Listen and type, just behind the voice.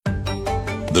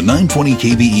The 920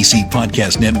 KVEC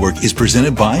Podcast Network is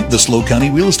presented by the SLO County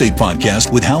Real Estate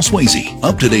Podcast with Hal Swayze.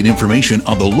 Up-to-date information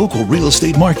on the local real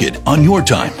estate market on your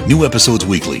time. New episodes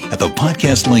weekly at the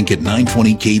podcast link at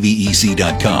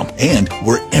 920kvec.com and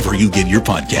wherever you get your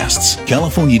podcasts.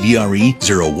 California DRE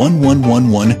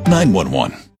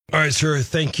 01111 All right, sir.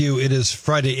 Thank you. It is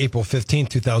Friday, April 15th,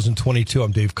 2022.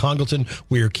 I'm Dave Congleton.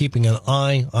 We are keeping an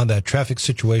eye on that traffic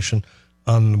situation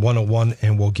on 101,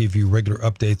 and we'll give you regular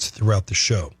updates throughout the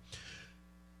show.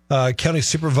 County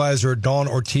Supervisor Dawn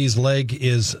Ortiz-Legg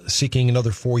is seeking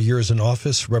another 4 years in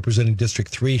office, representing District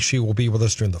 3. She will be with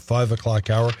us during the 5 o'clock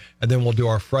hour, and then we'll do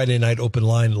our Friday night open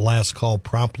line last call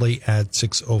promptly at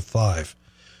 6:05.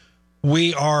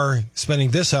 We are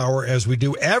spending this hour, as we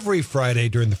do every Friday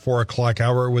during the 4 o'clock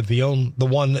hour, with the only,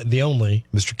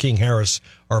 Mr. King Harris,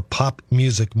 our pop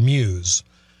music muse.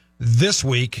 This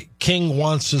week, King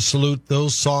wants to salute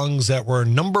those songs that were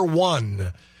number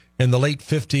one in the late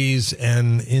 50s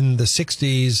and in the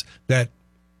 60s that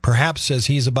perhaps, as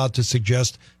he's about to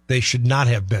suggest, they should not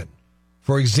have been.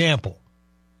 For example,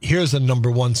 here's a number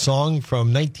one song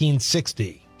from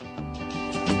 1960.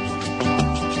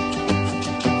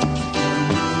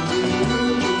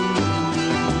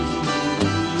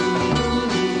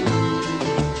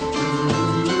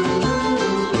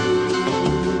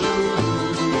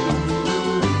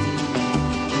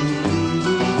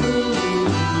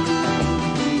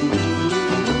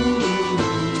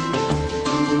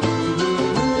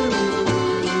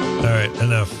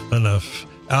 Enough.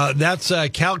 That's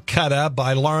Calcutta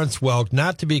by Lawrence Welk,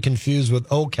 not to be confused with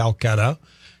Oh Calcutta.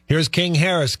 Here's King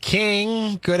Harris.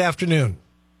 King, good afternoon.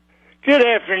 Good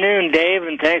afternoon, Dave,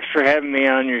 and thanks for having me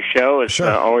on your show. It's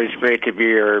always great to be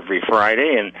here every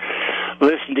Friday and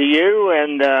listen to you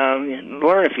and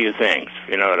learn a few things,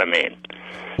 you know what I mean.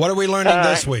 What are we learning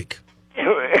this week?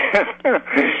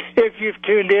 If you've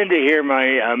tuned in to hear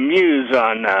my muse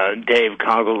on Dave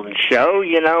Congleton's show,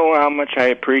 you know how much I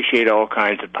appreciate all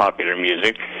kinds of popular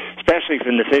music, especially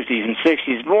from the 50s and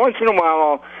 60s. But once in a while,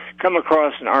 I'll come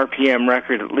across an RPM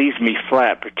record that leaves me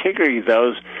flat, particularly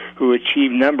those who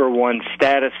achieve number one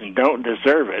status and don't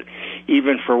deserve it,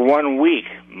 even for 1 week,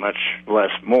 much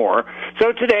less more.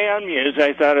 So today on Muse,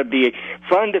 I thought it'd be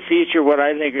fun to feature what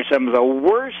I think are some of the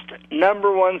worst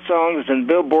number one songs in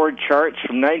Billboard charts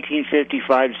from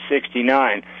 1955 to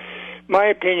 69. My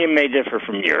opinion may differ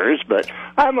from yours, but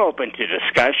I'm open to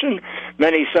discussion.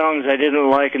 Many songs I didn't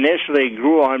like initially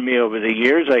grew on me over the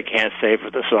years. I can't say for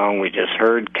the song we just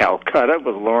heard, Calcutta,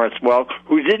 with Lawrence Welk,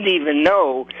 who didn't even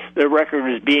know the record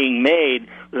was being made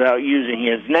without using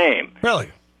his name. Really?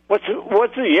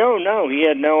 No, he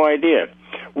had no idea.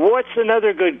 What's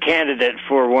another good candidate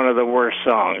for one of the worst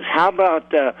songs? How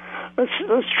about, let's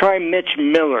try Mitch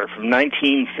Miller from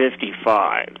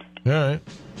 1955. All right.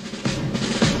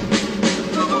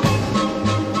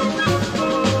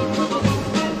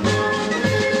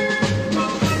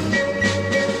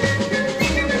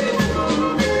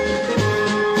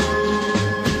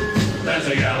 There's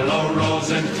a yellow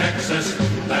rose in Texas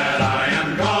that I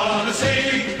am gonna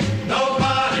see.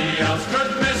 Nobody else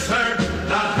could miss her,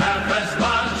 not half as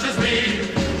much as me.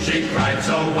 She cried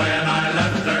so when I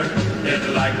left her, it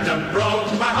like to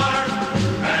broke my heart.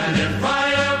 And if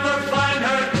I ever find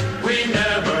her, we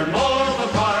never move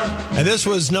apart. And this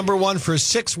was number one for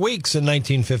 6 weeks in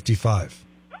 1955.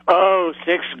 Oh,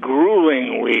 6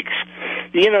 grueling weeks.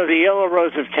 You know, the Yellow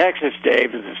Rose of Texas,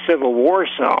 Dave, is a Civil War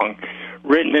song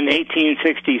written in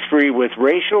 1863 with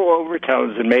racial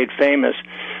overtones and made famous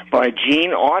by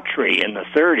Gene Autry in the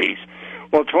 30s.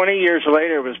 Well, 20 years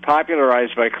later, it was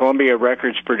popularized by Columbia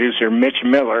Records producer Mitch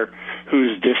Miller,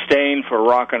 whose disdain for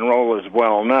rock and roll is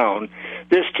well known.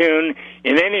 This tune,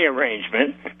 in any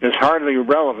arrangement, is hardly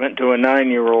relevant to a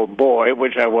 9-year-old boy,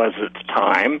 which I was at the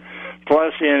time.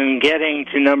 Plus, in getting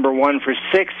to number one for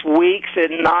 6 weeks, it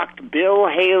knocked Bill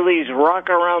Haley's Rock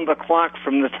Around the Clock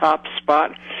from the top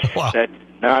spot. Wow. That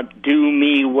did not do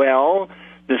me well.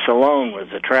 This alone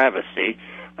was a travesty.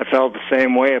 I felt the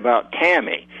same way about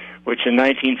Tammy, which in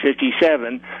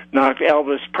 1957 knocked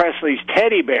Elvis Presley's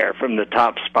Teddy Bear from the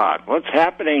top spot. What's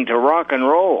happening to rock and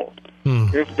roll?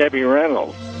 Here's Debbie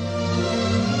Reynolds.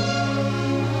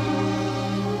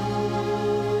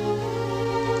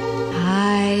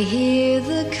 I hear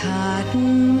the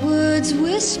cottonwoods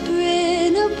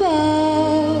whispering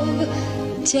above.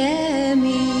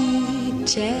 Tammy,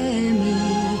 Tammy,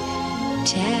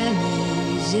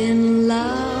 Tammy's in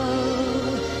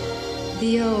love.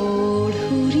 The old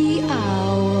hooty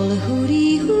owl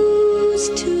hooty hoos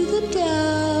to the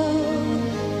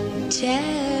dove.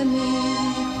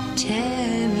 Tammy,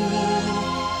 Tammy,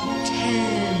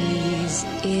 Tammy's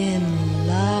in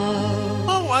love.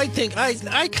 Oh, I think I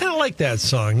kind of like that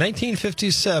song,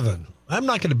 1957. I'm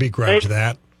not going to begrudge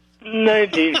that.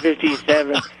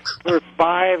 1957 for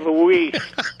 5 weeks.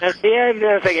 Now, see, I have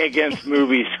nothing against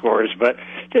movie scores, but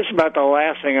just about the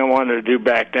last thing I wanted to do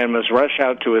back then was rush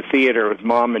out to a theater with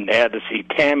Mom and Dad to see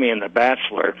Tammy and the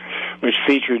Bachelor, which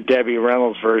featured Debbie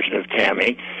Reynolds' version of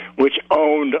Tammy, which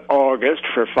owned August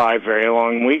for 5 very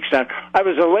long weeks. Now, I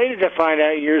was elated to find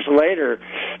out years later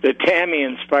that Tammy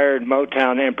inspired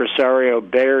Motown impresario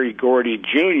Berry Gordy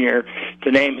Jr.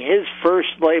 to name his first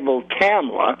label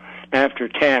Tamla after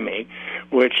Tammy,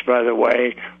 which, by the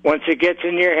way, once it gets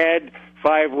in your head,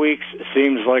 5 weeks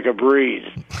seems like a breeze.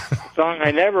 A song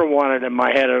I never wanted in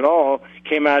my head at all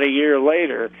came out a year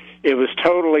later. It was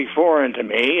totally foreign to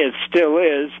me. It still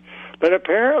is, but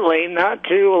apparently not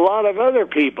to a lot of other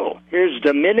people. Here's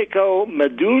Domenico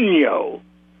Modugno.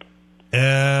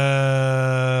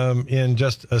 In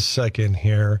just a second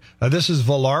here. This is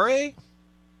Volare?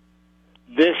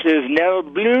 This is Nel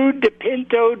Blue de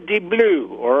Pinto di Blue,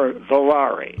 or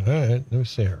Volare. All right, let me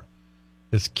see here.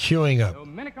 It's queuing up.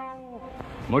 Domenico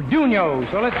Modugno,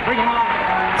 so let's bring him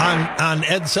on. On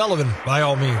Ed Sullivan, by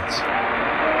all means.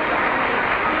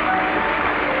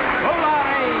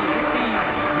 Volare,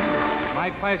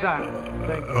 my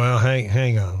paisano. Well,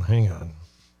 hang on.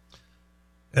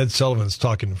 Ed Sullivan's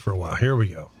talking for a while. Here we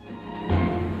go.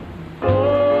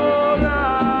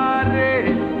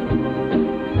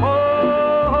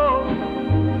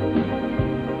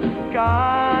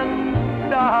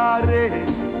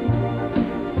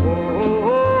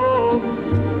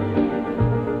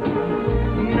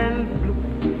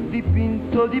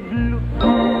 Di blu,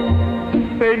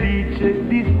 felice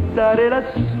di stare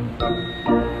lassù,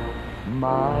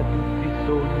 ma tutti i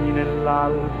sogni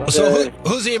nell'alba. So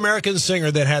who's the American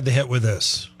singer that had the hit with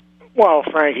this? Well,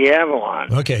 Frankie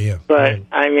Avalon. Okay, yeah. But,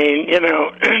 I mean,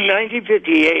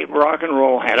 1958, rock and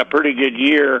roll had a pretty good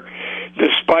year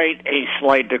despite a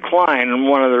slight decline, and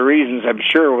one of the reasons, I'm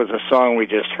sure, was a song we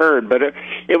just heard, but it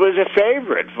was a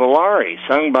favorite, Volare,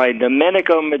 sung by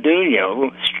Domenico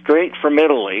Modugno, straight from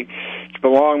Italy. It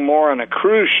belonged more on a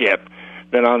cruise ship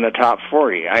than on the top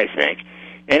 40, I think.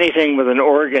 Anything with an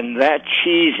organ that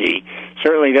cheesy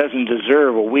certainly doesn't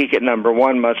deserve a week at number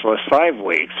one, much less 5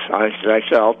 weeks.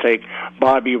 I'll take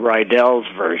Bobby Rydell's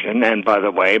version. And by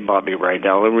the way, Bobby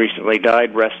Rydell, who recently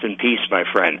died, rest in peace, my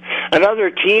friend. Another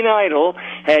teen idol,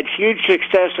 had huge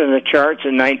success in the charts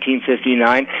in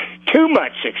 1959. Too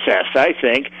much success, I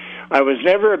think. I was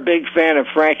never a big fan of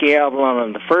Frankie Avalon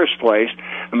in the first place,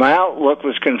 and my outlook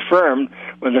was confirmed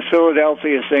when the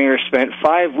Philadelphia singer spent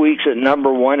 5 weeks at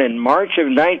number one in March of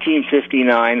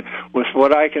 1959 with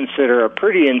what I consider a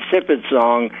pretty insipid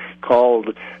song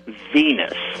called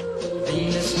Venus.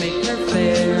 Venus make her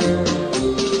fair.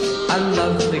 I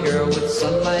love the girl with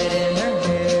sunlight in her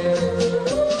hair,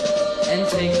 and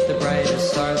take the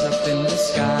brightest stars up in the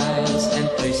skies and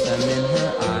place them in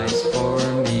her eyes for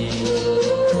me.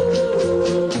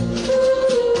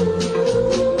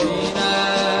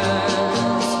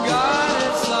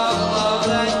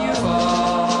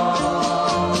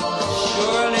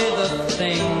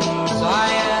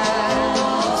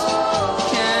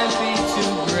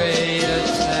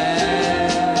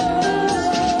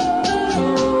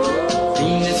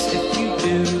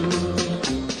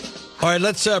 All right,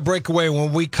 let's break away.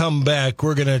 When we come back,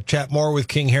 we're going to chat more with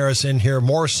King Harris and hear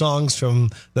more songs from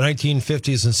the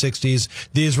 1950s and 60s.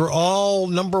 These were all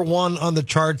number one on the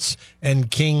charts, and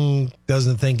King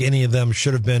doesn't think any of them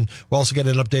should have been. We'll also get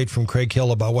an update from Craig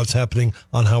Hill about what's happening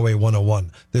on Highway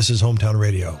 101. This is Hometown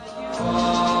Radio.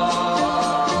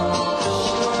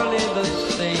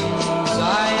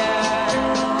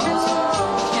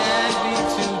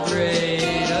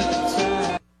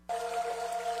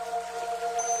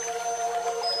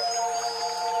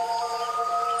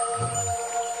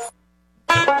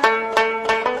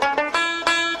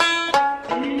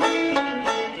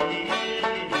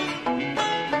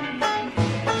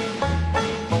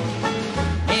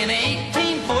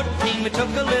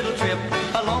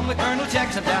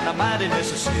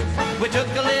 We took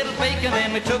a little bacon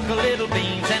and we took a little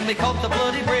beans, and we caught the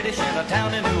bloody British in a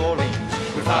town in New Orleans.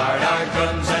 We fired our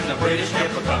guns and the British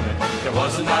kept a-coming. There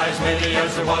wasn't as many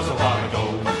as there was a while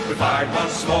ago. We fired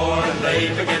once more and they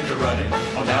began to run it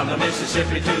on down the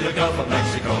Mississippi to the Gulf of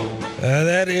Mexico.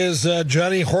 That is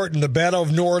Johnny Horton, the Battle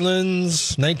of New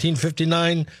Orleans,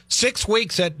 1959. 6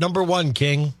 weeks at number one,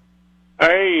 King.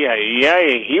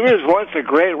 He was once a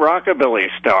great rockabilly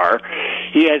star.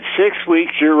 He had 6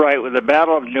 weeks, you're right, with the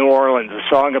Battle of New Orleans, a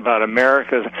song about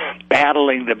America's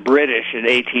battling the British in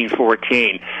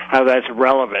 1814. How that's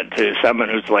relevant to someone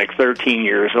who's like 13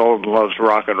 years old and loves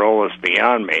rock and roll is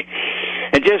beyond me.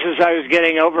 And just as I was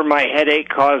getting over my headache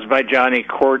caused by Johnny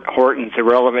Horton's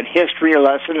irrelevant history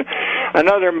lesson,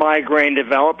 another migraine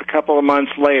developed a couple of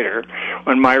months later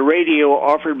when my radio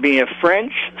offered me a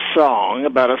French song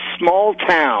about a small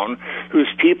town whose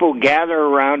people gather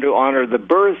around to honor the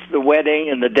birth, the wedding,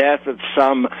 and the death of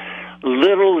some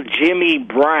little Jimmy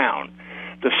Brown.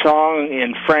 The song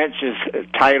in French is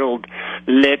titled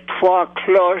Les Trois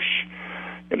Cloches,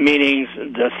 meaning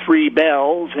the three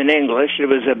bells in English. It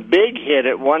was a big hit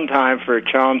at one time for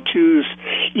chanteuse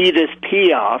Edith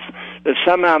Piaf that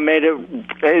somehow made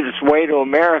its way to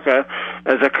America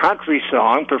as a country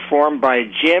song performed by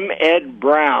Jim Ed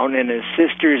Brown and his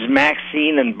sisters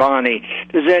Maxine and Bonnie.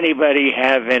 Does anybody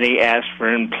have any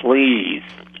aspirin, please?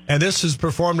 And this is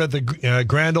performed at the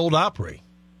Grand Ole Opry.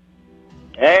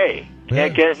 Hey,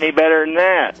 can't get any better than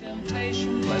that.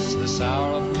 Temptation, bless this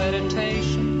hour of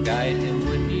meditation, guide him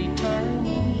with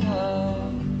eternal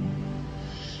love.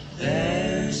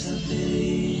 There's a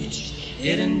village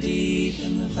hidden deep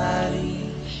in the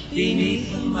valley,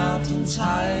 beneath the mountains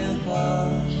high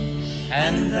above.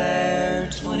 And there,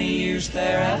 20 years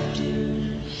thereafter,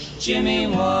 Jimmy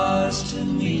was to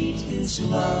meet his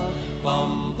love.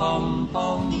 Bum, bum,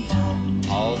 bum, bum.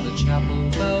 All the chapel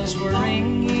bells were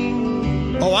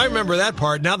ringing. Oh, I remember that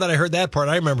part. Now that I heard that part,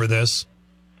 I remember this.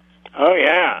 Oh,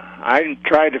 yeah. I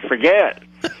tried to forget.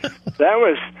 That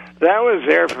was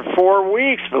there for 4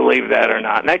 weeks, believe that or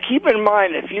not. Now, keep in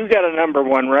mind, if you got a number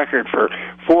one record for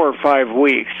 4 or 5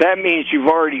 weeks, that means you've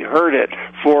already heard it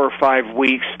 4 or 5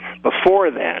 weeks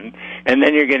before then, and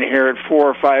then you're going to hear it 4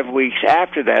 or 5 weeks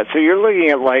after that. So you're looking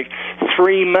at like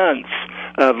 3 months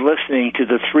of listening to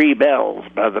the Three Bells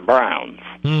by the Browns.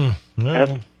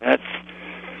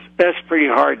 That's pretty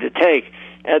hard to take.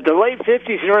 The late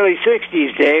 50s and early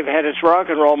 60s, Dave, had its rock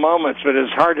and roll moments, but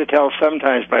it's hard to tell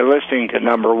sometimes by listening to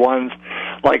number ones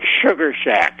like Sugar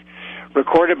Shack,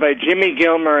 recorded by Jimmy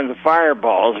Gilmer and the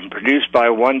Fireballs and produced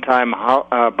by one-time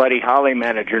Buddy Holly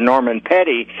manager Norman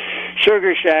Petty.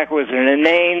 Sugar Shack was an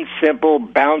inane, simple,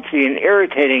 bouncy, and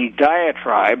irritating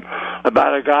diatribe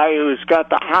about a guy who's got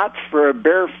the hots for a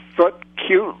barefoot,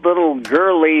 cute little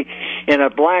girlie in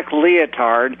a black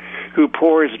leotard who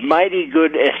pours mighty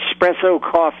good espresso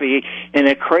coffee in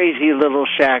a crazy little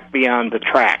shack beyond the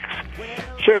tracks.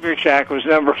 Sugar Shack was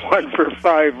number one for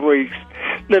 5 weeks.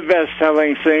 The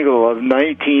best-selling single of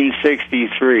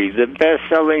 1963. The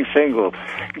best-selling single.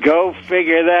 Go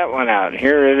figure that one out.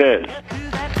 Here it is.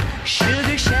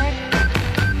 Sugar Shack,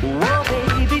 whoa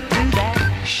baby, do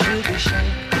that Sugar Shack.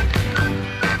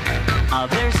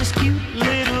 There's this cute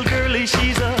little girlie,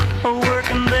 she's a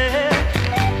working there.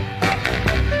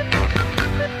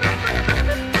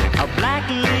 A black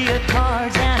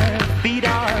leotard and her feet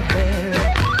are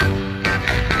bare.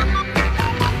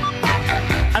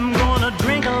 I'm gonna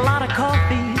drink a lot of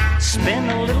coffee,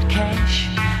 spend a little cash,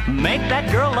 make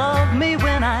that girl love me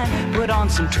when I put on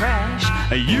some trash.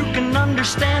 You can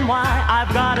understand why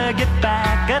I've gotta get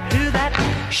back to that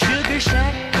Sugar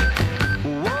Shack.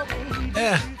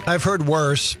 I've heard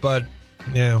worse, but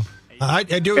yeah, I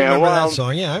do remember that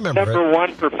song. Yeah, I remember number it.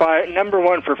 Number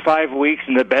one for 5 weeks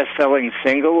and the best-selling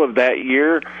single of that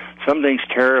year. Something's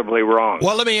terribly wrong.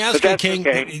 Well, let me ask you, King.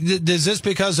 Okay. Is this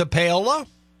because of payola?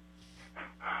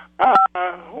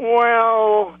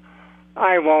 Well,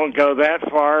 I won't go that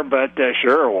far, but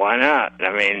sure, why not?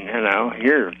 I mean,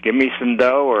 here, give me some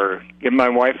dough, or give my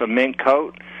wife a mink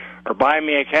coat, or buy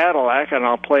me a Cadillac, and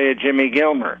I'll play a Jimmy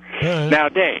Gilmer. Right. Now,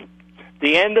 Dave,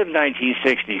 the end of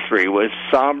 1963 was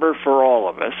somber for all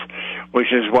of us,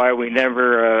 which is why we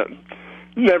never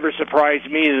surprised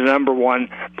me. The number one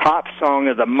pop song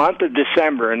of the month of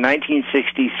December in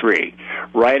 1963,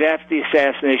 right after the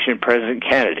assassination of President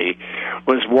Kennedy,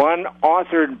 was one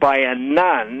authored by a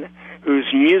nun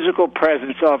whose musical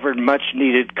presence offered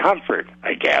much-needed comfort,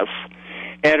 I guess.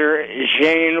 Enter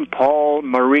Jean-Paul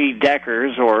Marie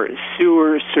Deckers, or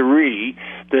Sœur Cerie,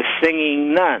 the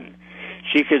singing nun.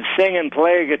 She could sing and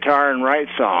play a guitar and write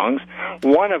songs,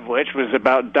 one of which was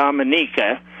about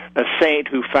Dominica, a saint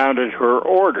who founded her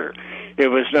order. It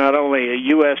was not only a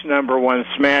U.S. number one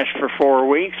smash for 4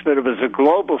 weeks, but it was a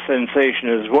global sensation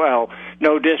as well.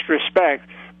 No disrespect,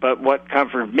 but what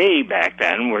comforted me back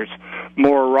then was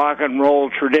more rock and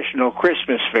roll traditional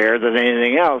Christmas fare than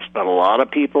anything else, but a lot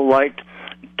of people liked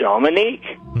Dominique.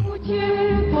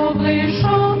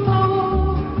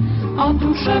 En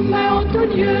tout chemin, en tout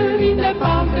lieu, il ne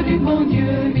parle que du bon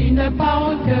Dieu, il ne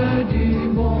parle que du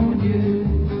bon Dieu.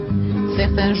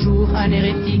 Certains jours, un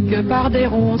hérétique par des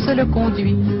ronces le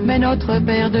conduit, mais notre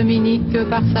père Dominique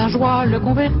par sa joie le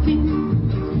convertit.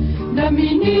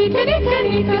 Dominique et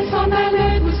Nique s'en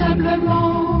allait tout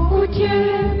simplement,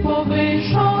 routier, pauvre et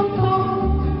chantant.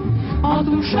 En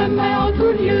tout chemin, en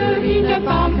tout lieu, il ne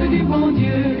parle que du bon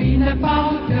Dieu, il ne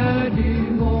parle que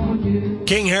du bon Dieu.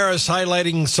 King Harris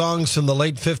highlighting songs from the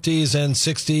late 50s and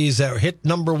 60s that hit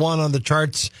number one on the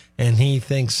charts, and he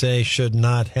thinks they should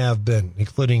not have been,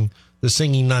 including The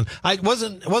Singing Nun.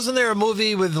 Wasn't there a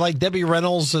movie with like Debbie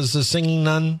Reynolds as the Singing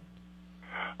Nun?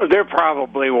 There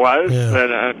probably was,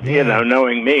 but you know,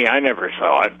 knowing me, I never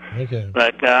saw it. Okay.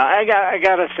 But I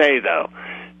got to say though,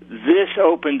 this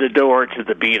opened the door to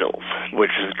the Beatles,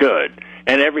 which is good,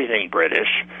 and everything British,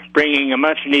 bringing a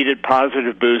much-needed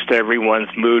positive boost to everyone's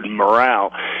mood and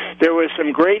morale. There was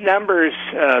some great numbers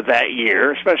that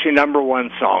year, especially number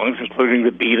one songs, including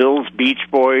the Beatles, Beach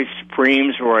Boys,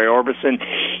 Supremes, Roy Orbison,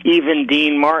 even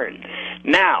Dean Martin.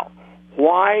 Now,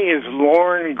 why is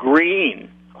Lorne Greene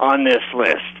on this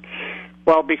list?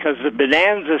 Well, because the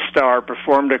Bonanza Star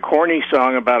performed a corny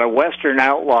song about a Western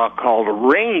outlaw called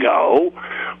Ringo,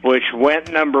 which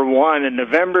went number one in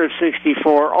November of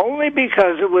 '64, only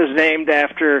because it was named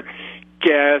after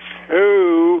guess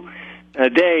who?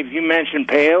 Dave, you mentioned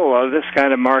payola. This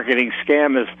kind of marketing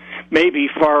scam is maybe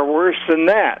far worse than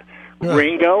that. Yeah.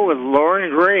 Ringo with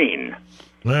Lorne Greene.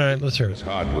 All right, let's hear it. His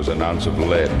heart was an ounce of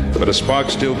lead, but a spark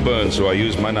still burned, so I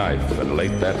used my knife. And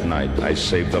late that night, I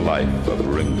saved the life of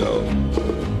Ringo.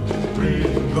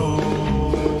 Ringo,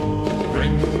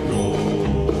 Ringo.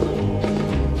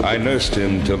 I nursed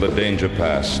him till the danger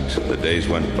passed. The days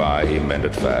went by, he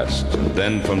mended fast. And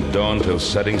then from dawn till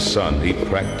setting sun, he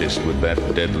practiced with that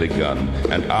deadly gun.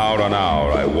 And hour on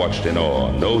hour I watched in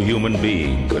awe. No human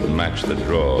being could match the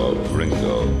draw of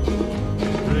Ringo.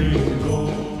 Ringo.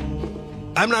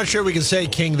 I'm not sure we can say,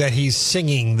 King, that he's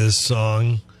singing this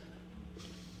song.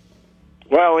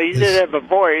 Well, he did have a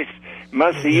voice.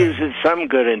 Must have used it some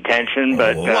good intention,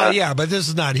 but... well, yeah, but this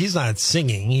is not... He's not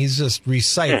singing. He's just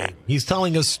reciting. Yeah. He's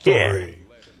telling a story.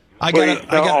 Yeah. All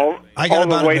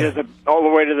the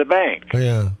way to the bank.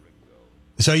 Yeah.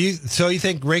 So you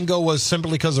think Ringo was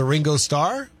simply because of Ringo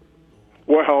Starr?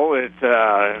 Well, it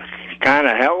kind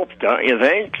of helped, don't you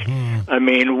think? I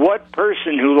mean, what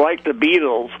person who liked the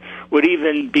Beatles would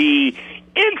even be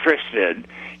interested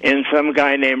in some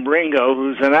guy named Ringo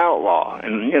who's an outlaw?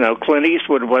 And, you know, Clint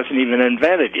Eastwood wasn't even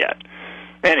invented yet.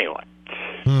 Anyway.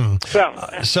 So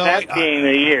that being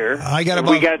the year,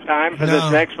 we got time for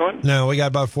this next one? No, we got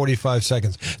about 45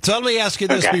 seconds. So let me ask you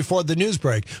this before the news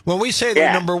break. When we say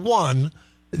they're number one,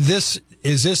 does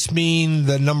this mean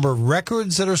the number of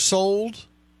records that are sold?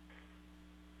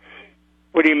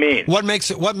 What do you mean? What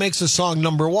makes a song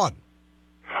number one?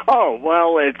 Oh,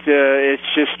 well, it's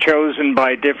just chosen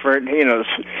by different, you know,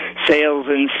 sales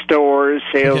in stores,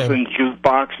 sales in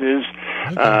jukeboxes,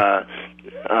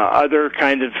 other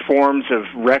kind of forms of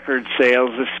record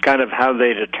sales. This is kind of how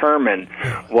they determine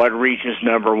what reaches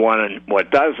number one and what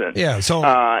doesn't. Yeah. So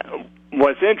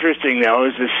what's interesting though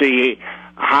is to see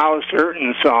how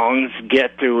certain songs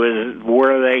get to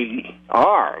where they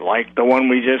are, like the one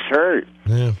we just heard.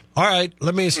 Yeah. All right,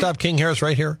 let me stop King Harris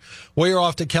right here. We're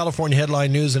off to California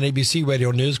Headline News and ABC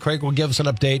Radio News. Craig will give us an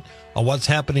update on what's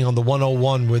happening on the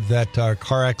 101 with that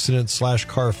car accident /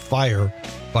 car fire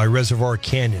by Reservoir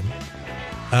Canyon.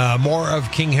 More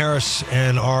of King Harris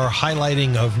and our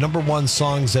highlighting of number one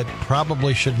songs that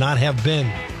probably should not have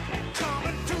been.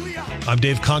 I'm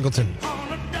Dave Congleton.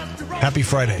 Happy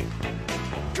Friday.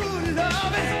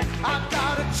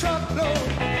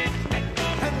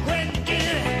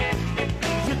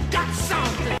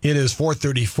 It is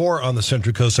 4:34 on the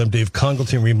Central Coast. I'm Dave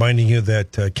Congleton, reminding you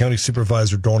that County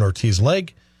Supervisor Dawn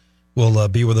Ortiz-Legg will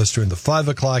be with us during the 5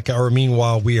 o'clock hour.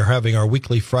 Meanwhile, we are having our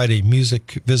weekly Friday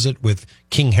music visit with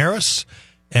King Harris.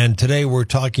 And today we're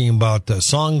talking about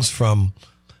songs from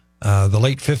the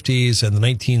late 50s and the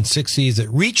 1960s that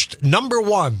reached number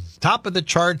one, top of the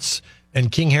charts.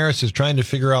 And King Harris is trying to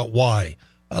figure out why.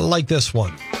 Like this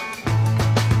one.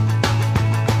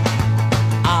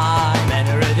 I'm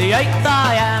entering the eighth,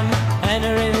 I am.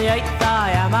 Entering the eighth,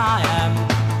 I am.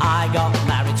 I got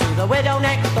married to the widow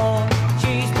next door.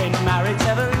 She's been married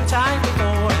 7 times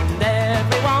before. And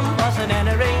everyone was an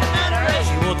entering.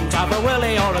 She wouldn't have a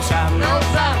Willie or a Sam. No,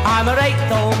 Sam. I'm an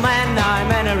eighth old man,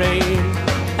 I'm entering.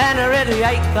 Entering the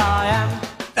eighth, I am.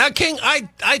 Now, King, I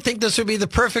think this would be the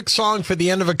perfect song for the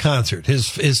end of a concert,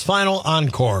 his final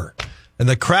encore. And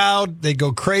the crowd, they'd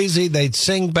go crazy, they'd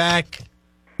sing back.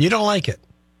 You don't like it?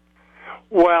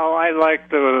 Well, I like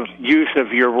the use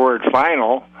of your word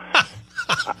final.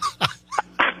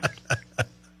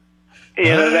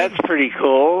 That's pretty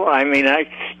cool. I mean,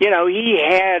 he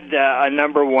had a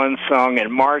number one song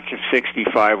in March of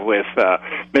 '65 with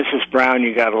Mrs. Brown,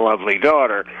 You Got a Lovely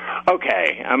Daughter.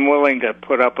 Okay, I'm willing to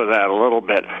put up with that a little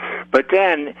bit. But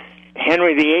then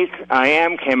Henry VIII, I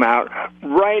Am came out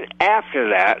right after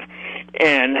that,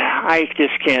 and I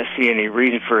just can't see any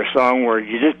reason for a song where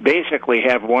you just basically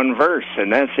have one verse,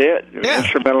 and that's it. Yeah.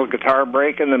 Instrumental guitar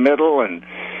break in the middle, and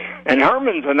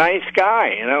Herman's a nice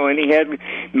guy, you know, and he had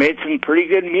made some pretty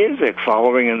good music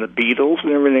following in the Beatles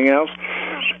and everything else.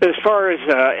 As far as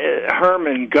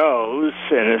Herman goes,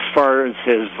 and as far as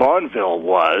his vaudeville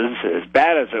was, as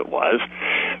bad as it was,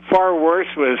 far worse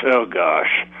was, oh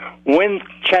gosh,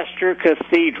 Winchester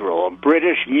Cathedral, a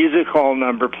British music hall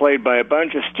number played by a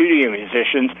bunch of studio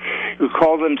musicians who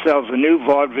called themselves a new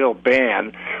vaudeville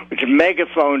band, which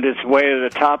megaphoned its way to the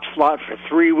top slot for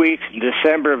 3 weeks in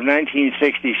December of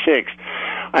 1966.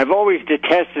 I've always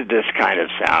detested this kind of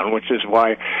sound, which is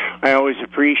why I always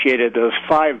appreciated those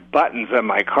 5 buttons on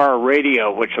my car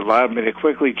radio, which allowed me to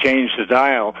quickly change the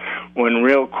dial when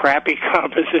real crappy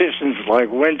compositions like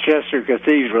Winchester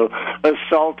Cathedral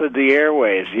assaulted the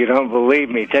airwaves. You don't believe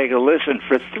me? Take a listen.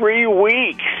 For 3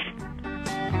 weeks.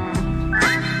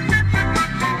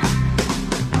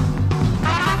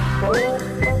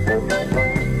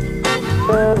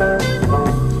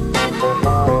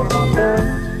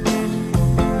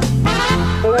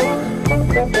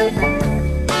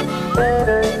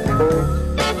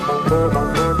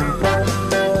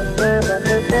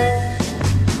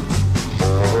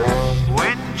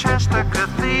 Winchester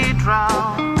Cathedral,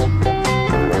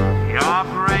 you're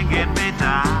bringing me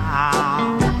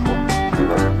down.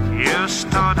 You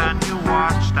stood and you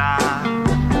watched that.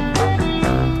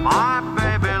 My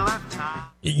baby left town.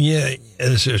 Yeah,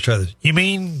 let's try this. You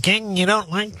mean, King, you don't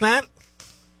like that?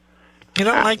 You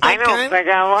don't like that I don't think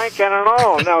I like it at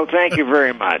all. No, thank you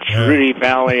very much. Rudy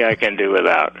Valley, I can do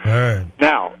without. All right.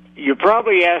 Now, you're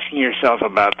probably asking yourself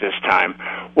about this time,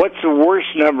 what's the worst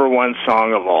number one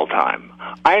song of all time?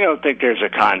 I don't think there's a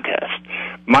contest.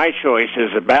 My choice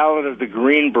is The Ballad of the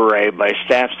Green Beret by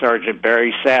Staff Sergeant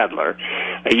Barry Sadler,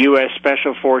 a U.S.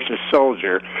 Special Forces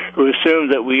soldier who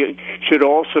assumed that we should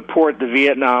all support the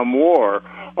Vietnam War,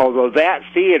 although that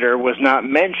theater was not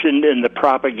mentioned in the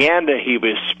propaganda he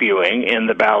was spewing in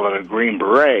The Ballad of Green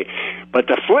Beret. But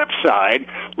the flip side,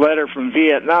 Letter from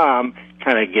Vietnam,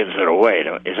 kind of gives it away,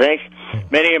 don't you think?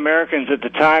 Many Americans at the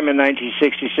time in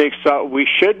 1966 thought we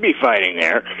should be fighting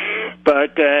there,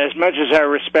 but as much as I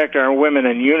respect our women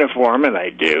in uniform, and I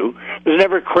do, I was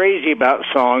never crazy about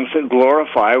songs that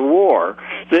glorify war.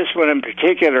 This one in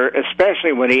particular,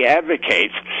 especially when he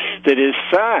advocates that his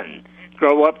son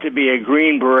grow up to be a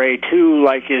Green Beret too,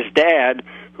 like his dad,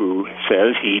 who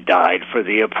says he died for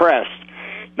the oppressed.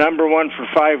 Number one for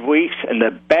 5 weeks, and the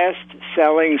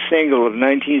best-selling single of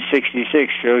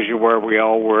 1966 shows you where we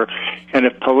all were kind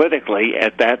of politically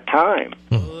at that time.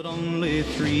 But only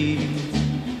 3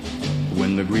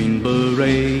 when the Green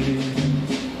Beret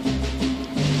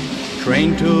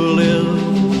trained to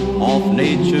live off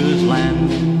nature's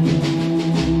land,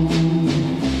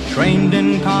 trained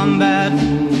in combat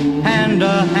hand to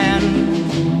hand,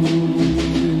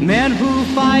 men who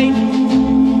fight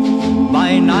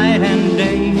by night and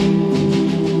day,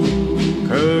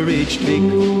 courage take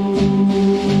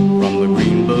from the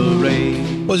Green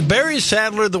Beret. Was Barry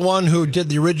Sadler the one who did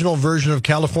the original version of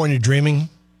California Dreaming?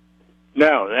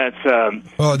 No, that's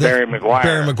Barry McGuire.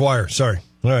 Barry McGuire, sorry.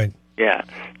 All right. Yeah,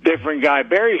 different guy.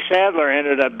 Barry Sadler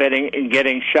ended up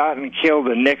getting shot and killed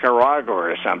in Nicaragua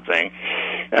or something.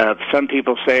 Some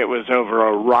people say it was over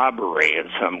a robbery of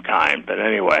some kind, but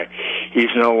anyway,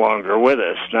 he's no longer with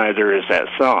us. Neither is that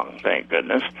song, thank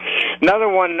goodness. Another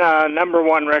one, number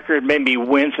one record, made me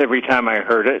wince every time I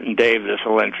heard it, and Dave, this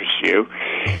will interest you.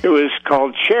 It was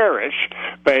called Cherish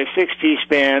by a 6-piece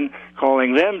band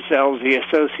calling themselves the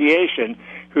Association,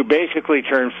 who basically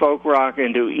turned folk rock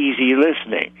into easy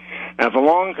listening. Now, if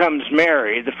Along Comes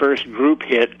Mary, the first group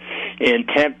hit in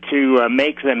attempt to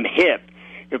make them hip,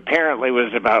 apparently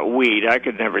was about weed. I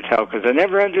could never tell because I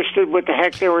never understood what the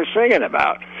heck they were singing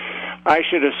about. I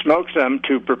should have smoked some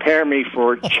to prepare me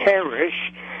for Cherish.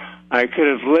 I could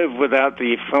have lived without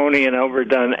the phony and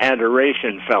overdone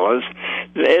adoration, fellas.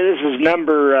 This is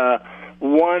number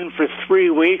one for 3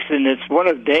 weeks, and it's one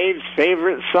of Dave's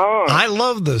favorite songs. I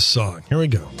love this song. Here we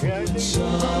go.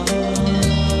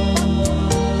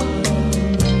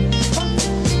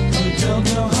 Don't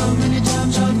know how many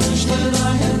times I wish that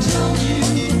I had told you.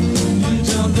 You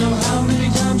don't know how many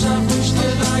times I wish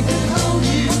that I could hold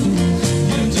you.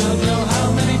 You don't know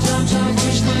how many times I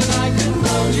wish that I could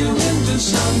mold you into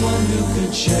someone who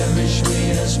could cherish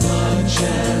me as much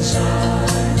as I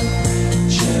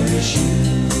cherish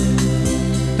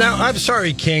you. Now, I'm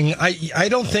sorry, King. I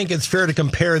don't think it's fair to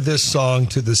compare this song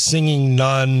to the Singing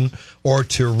Nun or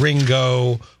to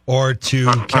Ringo or to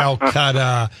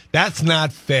Calcutta. That's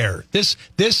not fair. This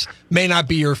may not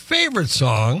be your favorite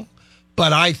song,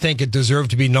 but I think it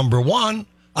deserved to be number one.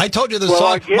 I told you the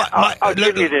song. I'll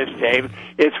give you this, Dave.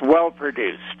 It's well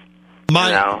produced.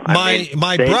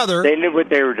 My brother, they knew what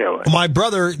they were doing. My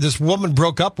brother, this woman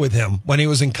broke up with him when he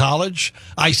was in college.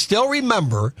 I still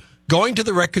remember going to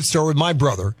the record store with my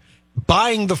brother,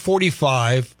 buying the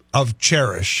 45 of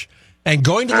Cherish, and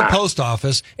going to the post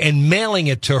office and mailing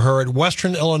it to her at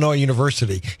Western Illinois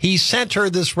University. He sent her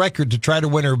this record to try to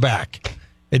win her back.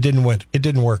 It didn't win. It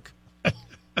didn't work.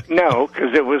 No,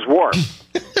 because it was warped.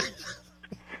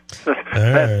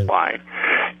 That's why.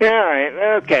 All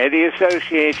right, okay. The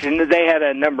Association, they had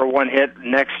a number one hit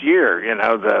next year,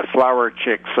 the Flower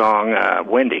Chick song,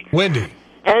 Wendy.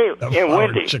 Hey,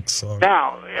 Wendy. Chick song.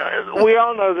 Now, we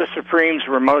all know the Supremes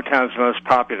were Motown's most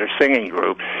popular singing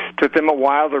group. Took them a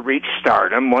while to reach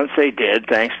stardom. Once they did,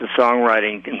 thanks to the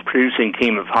songwriting and producing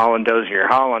team of Holland Dozier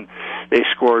Holland, they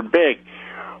scored big.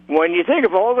 When you think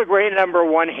of all the great number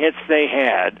one hits they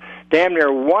had, damn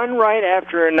near one right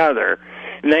after another,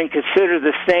 and then consider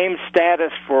the same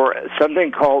status for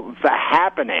something called The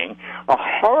Happening, a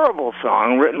horrible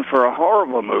song written for a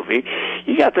horrible movie,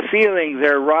 you got the feeling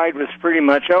their ride was pretty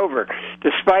much over.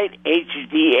 Despite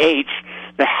HDH,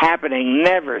 The Happening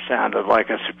never sounded like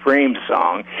a Supreme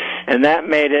song, and that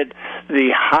made it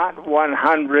the Hot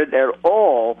 100 at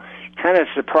all. Kind of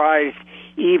surprised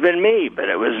even me, but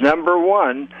it was number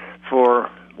one for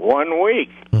 1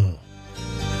 week.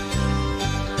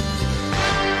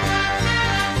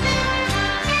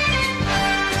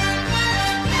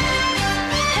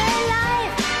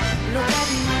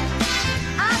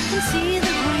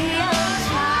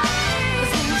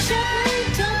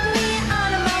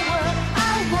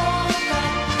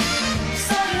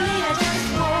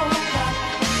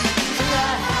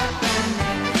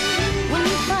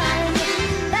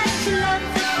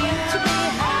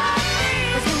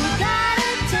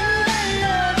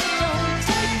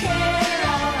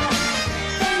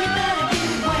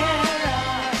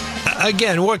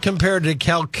 Again, what compared to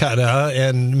Calcutta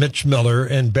and Mitch Miller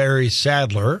and Barry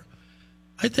Sadler,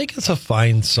 I think it's a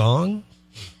fine song.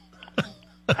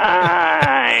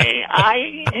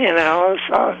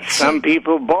 Some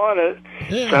people bought it.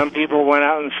 Yeah. Some people went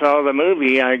out and saw the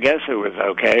movie. I guess it was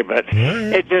okay, but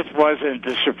it just wasn't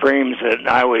the Supremes that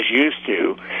I was used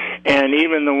to. And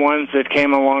even the ones that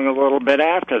came along a little bit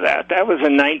after that. That was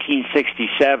in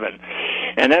 1967.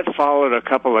 And that followed a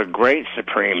couple of great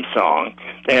Supreme songs.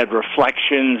 They had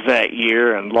Reflections that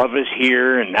year, and Love Is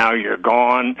Here, and Now You're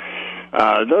Gone.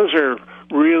 Those are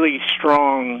really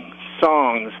strong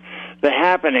songs. The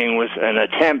Happening was an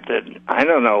attempt at I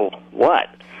don't know what.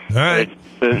 All right,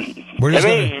 we're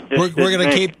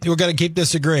gonna keep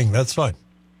disagreeing. That's fine.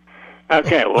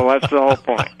 Okay, well that's the whole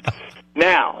point.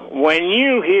 Now, when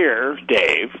you hear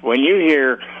Dave,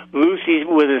 Lucy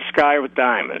with the Sky with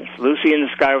Diamonds, Lucy in the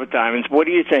Sky with Diamonds, what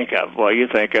do you think of? Well, you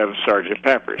think of Sgt.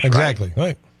 Pepper's. Exactly.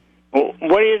 Right. Well,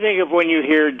 what do you think of when you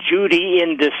hear Judy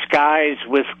in Disguise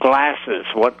with Glasses?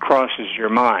 What crosses your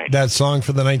mind? That song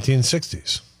for the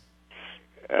 1960s.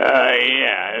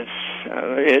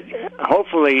 It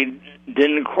hopefully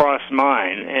didn't cross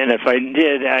mine, and if I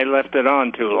did, I left it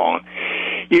on too long.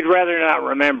 You'd rather not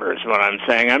remember is what I'm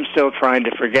saying. I'm still trying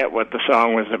to forget what the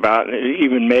song was about,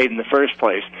 even made in the first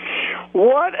place.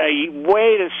 What a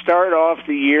way to start off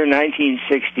the year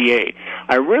 1968.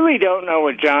 I really don't know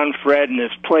what John Fred and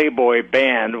his Playboy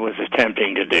band was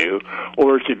attempting to do,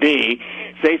 or to be.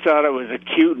 If they thought it was a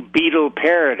cute Beatle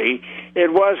parody,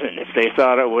 it wasn't. If they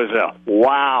thought it was a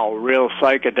wow, real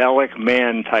psychedelic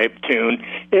man-type tune,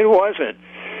 it wasn't.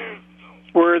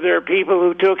 Were there people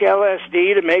who took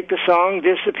LSD to make the song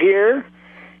disappear?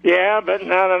 Yeah, but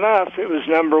not enough. It was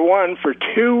number one for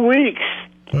 2 weeks.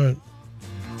 All right.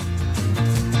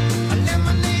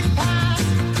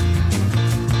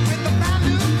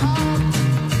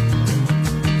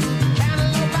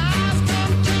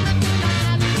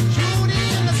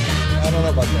 I don't know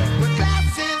about that.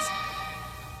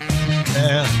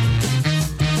 Yeah.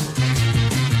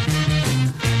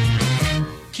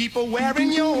 Keep a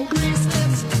wearing your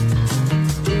bracelets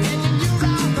and you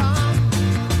ride on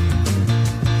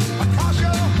across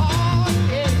your heart,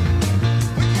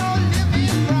 with your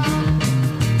living brown.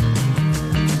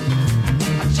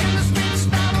 A jealous big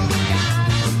sparrow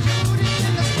guy, Judy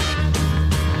in the sky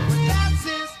with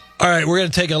glasses. All right, we're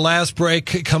going to take a last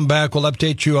break. Come back. We'll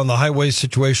update you on the highway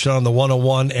situation on the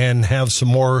 101 and have some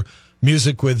more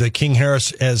music with King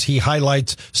Harris as he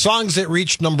highlights songs that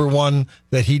reached number one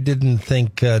that he didn't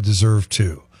think deserved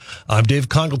to. I'm Dave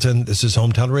Congleton. This is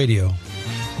Hometown Radio.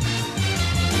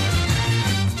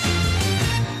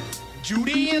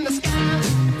 Judy in the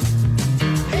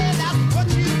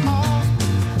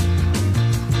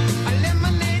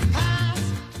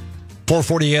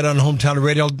 4:48 on Hometown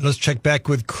Radio. Let's check back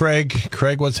with Craig.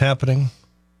 Craig, what's happening?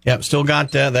 Yep, still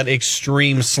got that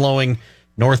extreme slowing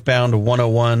northbound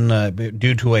 101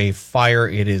 due to a fire.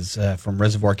 It is from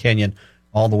Reservoir Canyon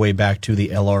all the way back to the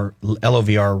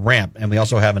LOVR ramp. And we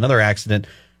also have another accident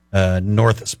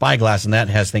north Spyglass, and that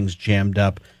has things jammed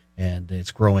up, and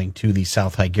it's growing to the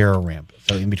South Higuera ramp.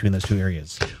 So in between those two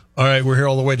areas. All right, we're here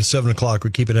all the way to 7 o'clock. We're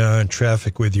keeping an eye on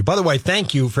traffic with you. By the way,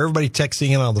 thank you for everybody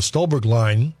texting in on the Stolberg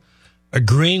line,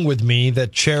 agreeing with me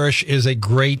that Cherish is a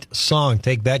great song.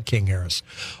 Take that, King Harris.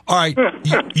 All right,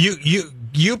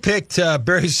 you picked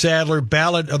Barry Sadler,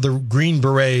 Ballad of the Green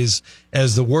Berets,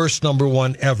 as the worst number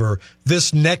one ever.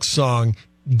 This next song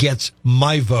gets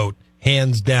my vote,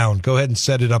 hands down. Go ahead and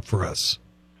set it up for us.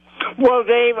 Well,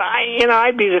 Dave,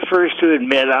 I'd be the first to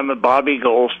admit I'm a Bobby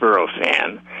Goldsboro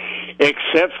fan,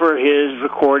 except for his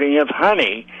recording of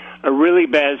Honey, a really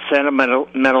bad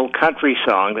sentimental country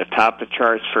song that topped the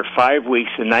charts for 5 weeks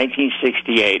in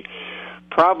 1968.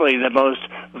 Probably the most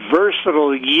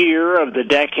versatile year of the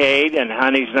decade, and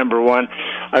Honey's number one.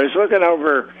 I was looking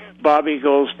over Bobby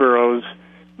Goldsboro's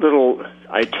little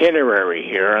itinerary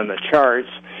here on the charts,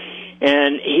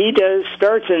 and he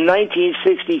starts in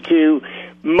 1962.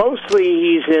 Mostly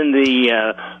he's in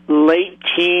the late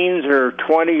teens or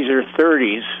 20s or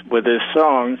 30s with his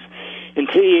songs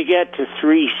until you get to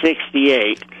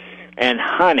 368 and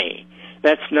Honey.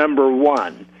 That's number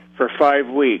one for 5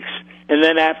 weeks. And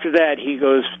then after that, he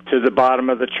goes to the bottom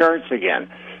of the charts again.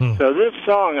 So this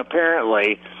song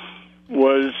apparently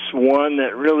was one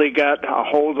that really got a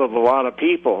hold of a lot of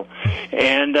people,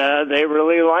 and they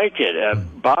really liked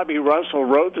it. Bobby Russell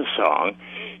wrote the song,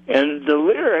 and the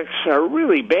lyrics are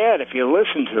really bad if you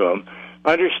listen to them.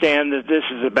 Understand that this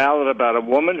is a ballad about a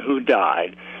woman who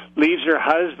died, leaves her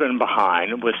husband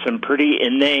behind with some pretty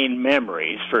inane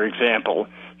memories. For example,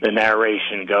 the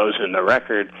narration goes in the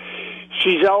record,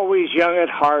 she's always young at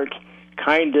heart,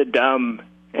 kinda dumb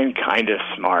and kinda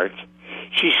smart.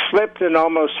 She slipped and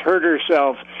almost hurt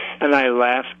herself, and I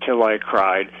laughed till I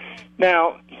cried.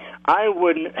 Now, I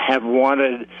wouldn't have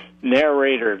wanted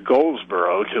narrator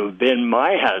Goldsboro to have been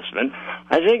my husband.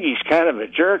 I think he's kind of a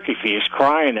jerk if he's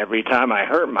crying every time I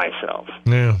hurt myself.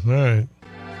 Yeah, all right.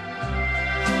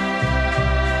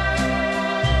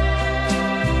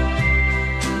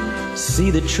 See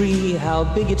the tree, how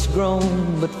big it's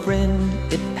grown, but friend,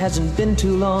 it hasn't been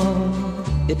too long,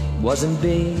 it wasn't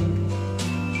big.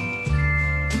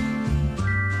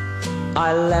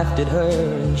 I laughed at her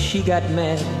and she got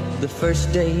mad. The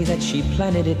first day that she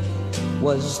planted it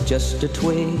was just a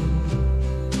twig.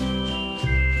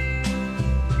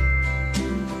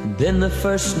 Then the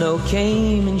first snow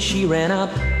came and she ran out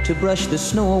to brush the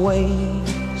snow away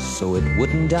so it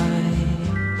wouldn't die.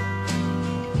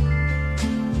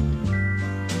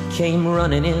 Came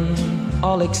running in,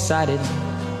 all excited,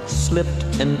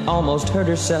 slipped and almost hurt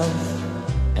herself,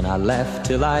 and I laughed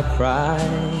till I cried.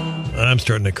 I'm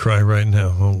starting to cry right now.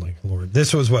 Holy Lord.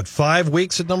 This was, 5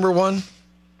 weeks at number one?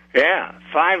 Yeah,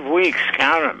 5 weeks,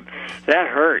 count them. That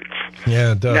hurts.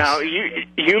 Yeah, it does. Now,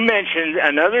 you mentioned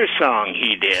another song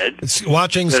he did. It's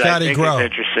Watching Scotty Grow. Is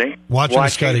interesting. Watching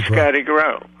Scotty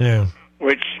Grow. Yeah.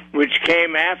 Which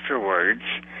came afterwards,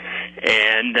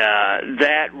 and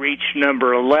that reached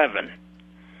number 11.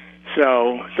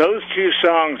 So those two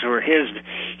songs were his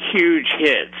huge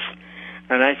hits,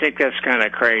 and I think that's kind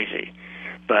of crazy.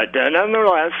 But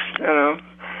nonetheless,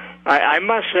 I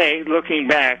must say, looking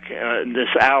back this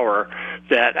hour,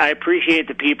 that I appreciate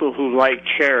the people who like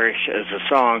Cherish as a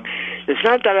song. It's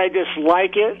not that I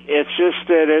dislike it, it's just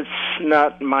that it's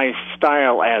not my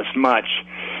style as much.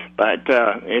 But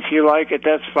if you like it,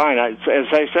 that's fine. As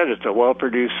I said, it's a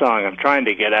well-produced song. I'm trying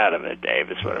to get out of it,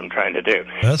 Dave, is what I'm trying to do.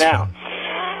 Now,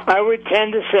 I would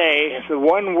tend to say the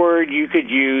one word you could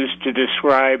use to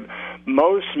describe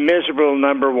most miserable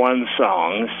number one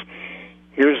songs,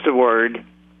 here's the word,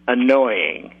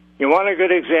 annoying. You want a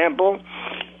good example?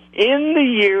 In the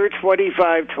Year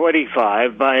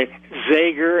 2525 by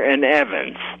Zager and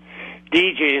Evans,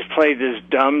 DJs played this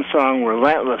dumb song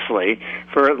relentlessly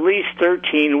for at least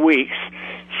 13 weeks,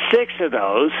 6 of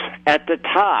those at the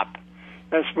top.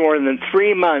 That's more than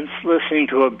 3 months listening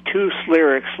to obtuse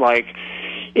lyrics like,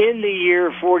 in the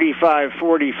year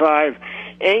 4545,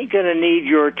 ain't gonna need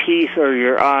your teeth or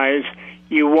your eyes,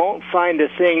 you won't find a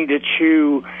thing to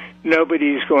chew,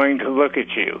 nobody's going to look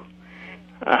at you.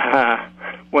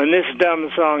 When this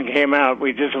dumb song came out,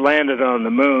 we just landed on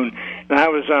the moon, and I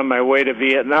was on my way to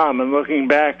Vietnam, and looking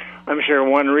back, I'm sure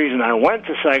one reason I went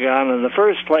to Saigon in the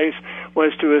first place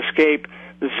was to escape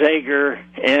Zager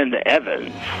and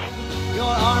Evans. Your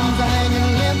arms are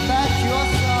hanging limp at your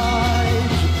side,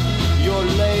 your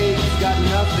legs got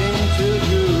nothing to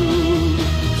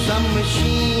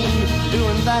machine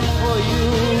doing that for you.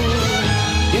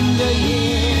 In the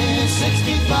year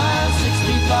 65,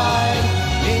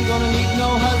 65, ain't gonna meet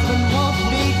no husband, won't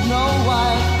meet no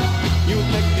wife. You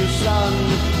pick your son,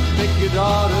 pick your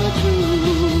daughter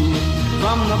too,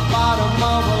 from the bottom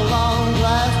of a long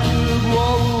glass tube.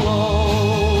 Whoa, whoa.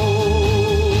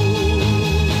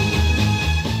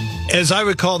 As I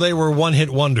recall, they were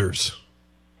one-hit wonders.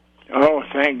 Oh,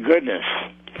 thank goodness.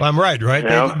 I'm right?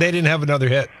 No. They didn't have another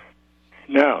hit.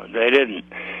 No, they didn't.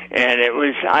 And it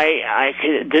was,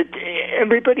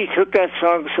 everybody took that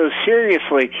song so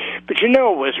seriously. But you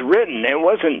know, it was written. It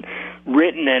wasn't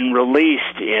written and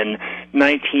released in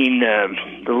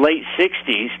the late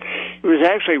 60s. It was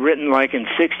actually written like in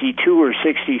 62 or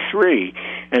 63.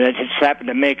 And it just happened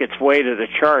to make its way to the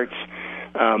charts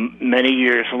many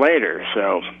years later.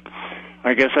 So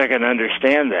I guess I can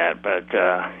understand that, but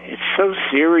it's so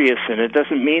serious and it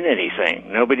doesn't mean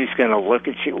anything. Nobody's going to look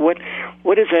at you. What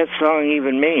does that song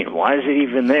even mean? Why is it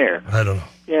even there? I don't know.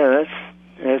 Yeah,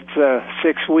 that's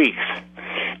 6 weeks.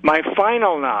 My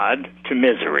final nod to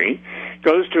Misery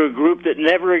goes to a group that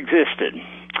never existed,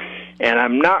 and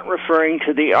I'm not referring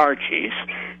to the Archies,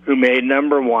 who made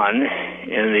number one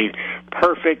in the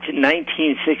perfect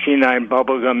 1969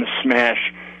 bubblegum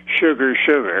smash Sugar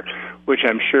Sugar, which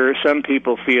I'm sure some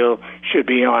people feel should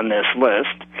be on this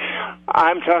list.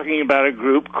 I'm talking about a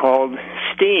group called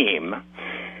Steam,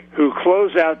 who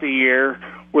close out the year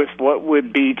with what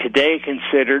would be today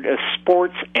considered a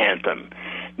sports anthem.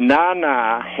 Na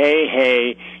na, hey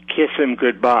hey, kiss him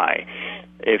goodbye.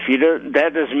 If you don't,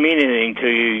 that doesn't mean anything to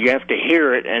you. You have to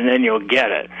hear it, and then you'll get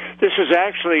it. This was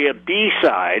actually a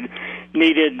B-side,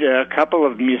 needed a couple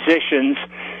of musicians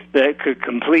that could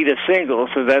complete a single,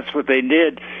 so that's what they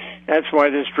did. That's why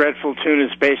this dreadful tune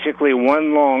is basically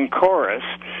one long chorus,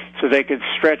 so they could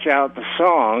stretch out the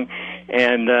song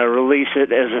and release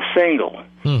it as a single.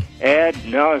 Ad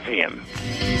nauseum.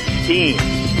 Steam.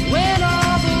 When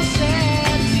all those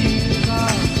sad tears are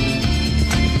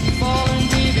falling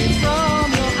baby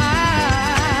from your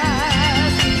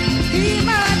eyes, he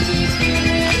might be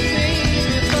feeling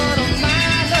baby, but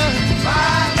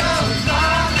my love,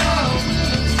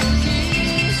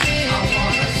 kiss him. I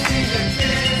wanna see you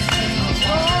kiss him. I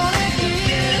wanna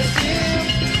kiss him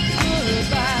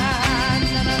goodbye.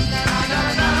 Na na na na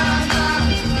na na.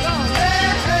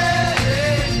 Hey hey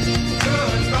hey,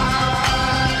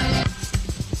 goodbye.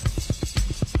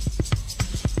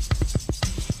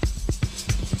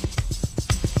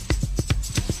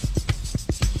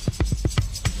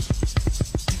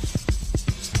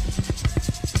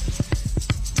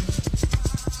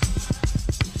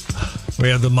 We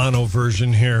have the mono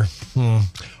version here.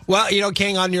 Well, you know,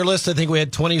 King, on your list, I think we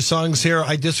had 20 songs here.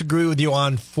 I disagree with you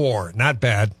on 4. Not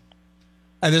bad.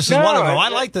 And this is one of them. I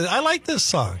like this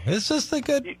song. It's just a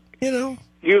good, you know.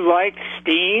 You like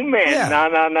Steam and Na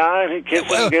Na Na?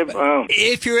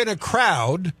 If you're in a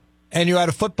crowd and you're at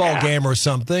a football game or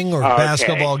something, or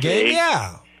basketball game,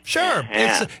 sure.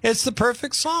 Yeah. It's the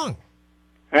perfect song.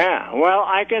 Yeah, well,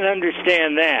 I can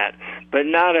understand that, but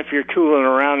not if you're tooling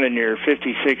around in your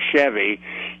 56 Chevy,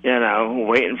 you know,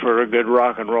 waiting for a good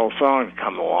rock and roll song to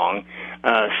come along.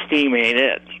 Steam ain't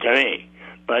it, to me.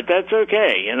 But that's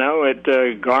okay, you know, it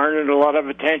garnered a lot of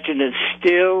attention. It's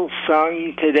still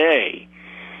sung today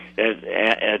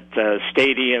at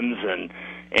stadiums and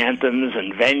anthems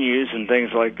and venues and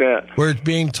things like that. We're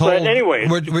being told. But anyway,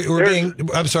 we're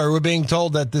being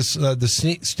told that this the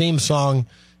Steam song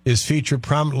is featured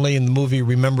prominently in the movie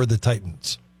Remember the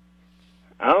Titans.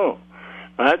 Oh,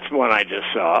 that's one I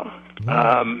just saw.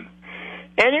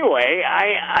 Anyway,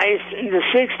 the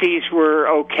 60s were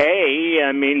okay.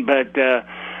 I mean, but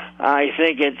I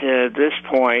think at this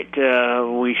point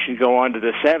we should go on to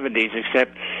the 70s,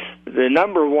 except the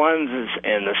number ones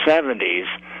in the 70s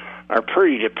are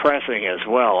pretty depressing as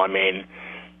well. I mean,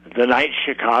 The Night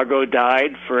Chicago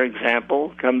Died, for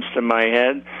example, comes to my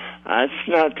head. It's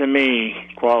not, to me,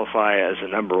 qualify as a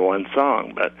number one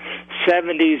song, but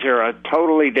 70s are a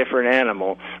totally different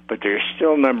animal, but there's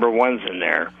still number ones in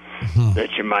there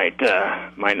that you might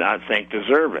not think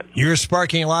deserve it. You're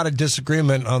sparking a lot of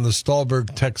disagreement on the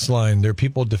Stolberg text line. There are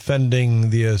people defending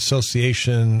the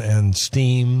association and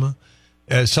Steam.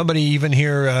 Somebody even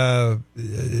here, I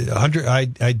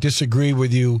disagree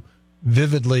with you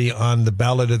vividly on the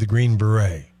Ballad of the Green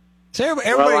Beret. So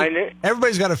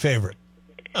everybody's got a favorite.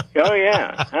 Oh,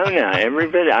 yeah. Oh, no.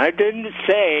 Everybody. I didn't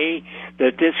say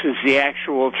that this was the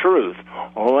actual truth.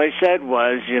 All I said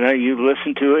was, you know, you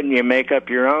listen to it and you make up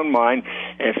your own mind.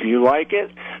 If you like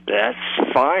it, that's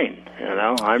fine. You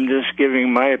know, I'm just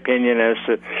giving my opinion as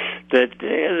to that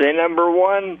the number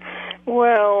one.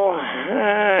 Well,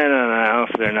 I don't know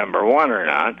if they're number one or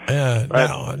not.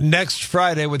 Now, next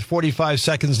Friday, with 45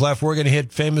 seconds left, we're going to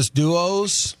hit famous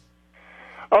duos.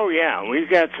 Oh, yeah. We've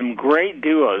got some great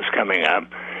duos coming up,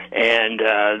 and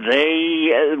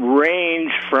they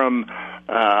range from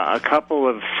a couple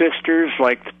of sisters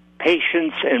like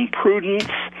Patience and Prudence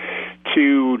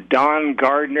to Don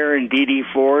Gardner and Dee Dee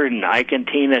Ford and Ike and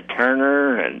Tina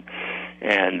Turner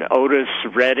and Otis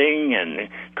Redding and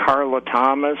Carla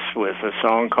Thomas with a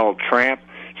song called Tramp.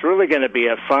 It's really going to be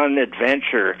a fun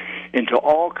adventure into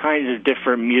all kinds of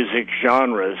different music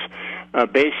genres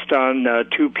based on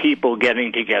two people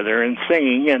getting together and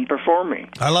singing and performing.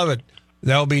 I love it.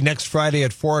 That'll be next Friday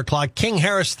at 4 o'clock. King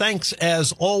Harris, thanks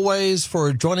as always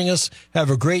for joining us.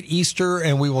 Have a great Easter,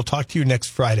 and we will talk to you next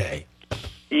Friday.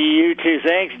 You too.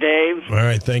 Thanks, Dave. All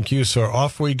right. Thank you, sir.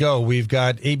 Off we go. We've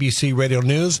got ABC Radio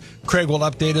News. Craig will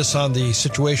update us on the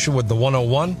situation with the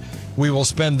 101. We will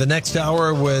spend the next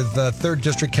hour with 3rd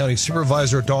District County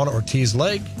Supervisor Dawn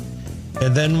Ortiz-Legg.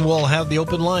 And then we'll have the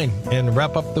open line and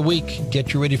wrap up the week.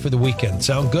 Get you ready for the weekend.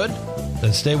 Sound good?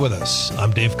 Then stay with us.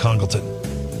 I'm Dave Congleton.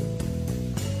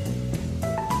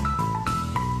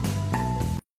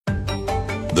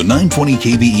 The 920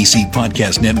 KVEC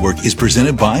Podcast Network is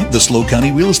presented by the SLO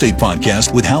County Real Estate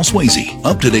Podcast with Hal Swayze.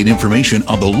 Up-to-date information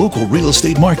on the local real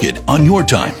estate market on your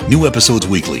time. New episodes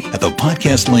weekly at the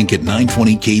podcast link at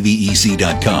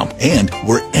 920kvec.com and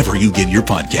wherever you get your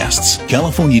podcasts.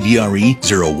 California DRE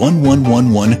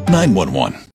 01111 911.